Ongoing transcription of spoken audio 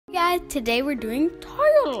guys, today we're doing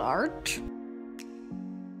tile art.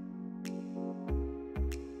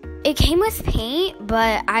 It came with paint,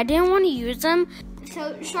 but I didn't want to use them.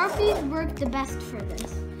 So Sharpies work the best for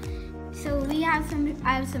this. So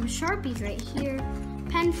I have some Sharpies right here,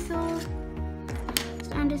 pencil.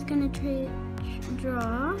 So I'm just gonna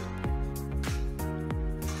draw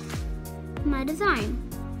my design.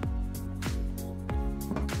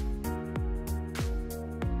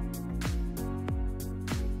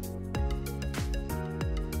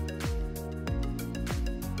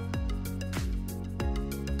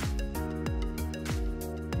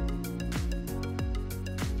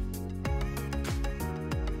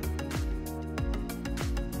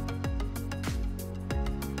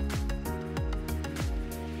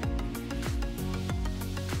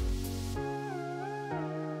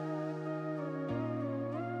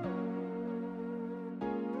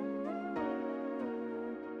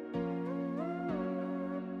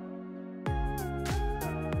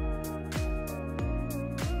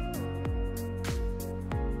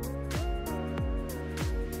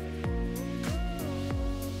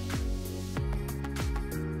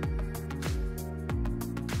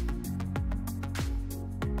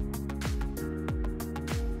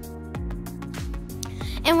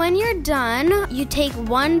 And when you're done, you take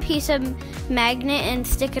one piece of magnet and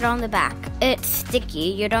stick it on the back. It's sticky.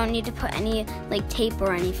 You don't need to put any tape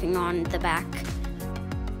or anything on the back.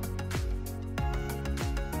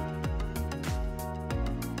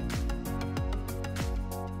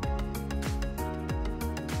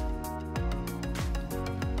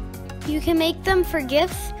 You can make them for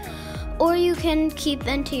gifts, or you can keep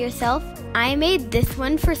them to yourself. I made this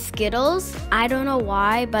one for Skittles. I don't know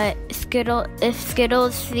why, but if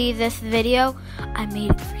Skittles see this video, I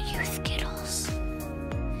made it for you, Skittles.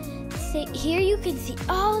 See, here you can see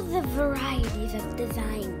all the varieties of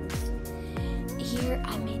designs. Here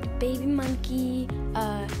I made a baby monkey.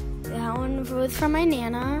 That one was from my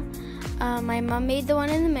Nana. My mom made the one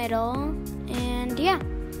in the middle, and yeah.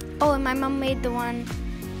 Oh, and my mom made the one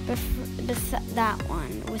that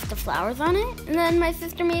one with the flowers on it, and then my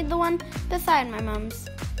sister made the one beside my mom's.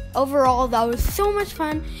 Overall, that was so much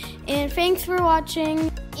fun, and thanks for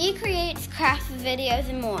watching. E creates craft videos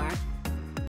and more.